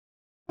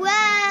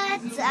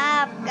What's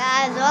up,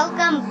 guys?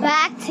 Welcome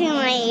back to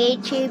my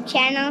YouTube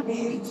channel.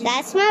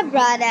 That's my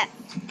brother,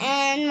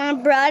 and my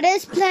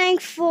brother's playing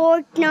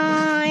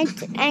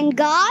Fortnite. And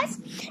guys,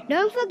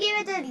 don't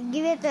forget to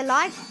give it a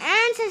like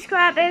and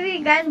subscribe. If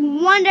you guys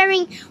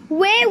wondering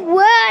where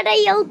were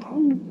they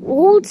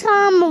whole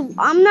time,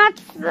 I'm not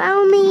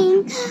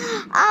filming.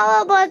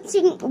 I was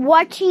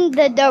watching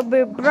the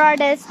Dobry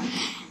Brothers.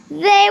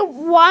 They're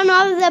one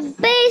of the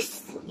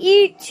best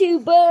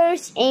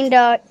YouTubers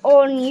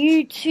on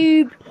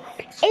YouTube.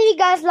 If you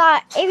guys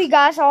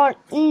are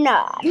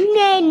not,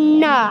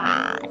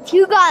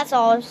 you guys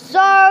are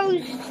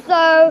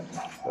so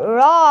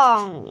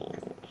wrong.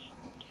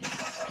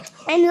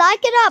 And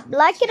like it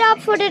up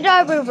for the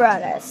Dobry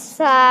Brothers.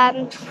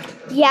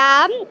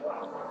 Yeah.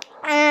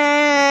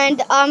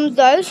 And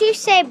those who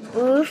say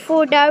boo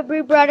for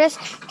Dobry Brothers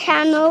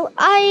channel,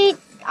 I'm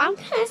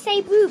gonna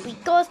say boo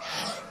because,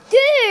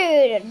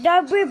 dude,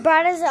 Dobry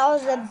Brothers are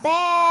the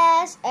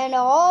best in the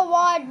whole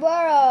wide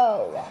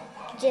world.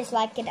 Just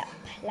like it up,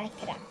 like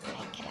it up,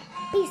 like it up.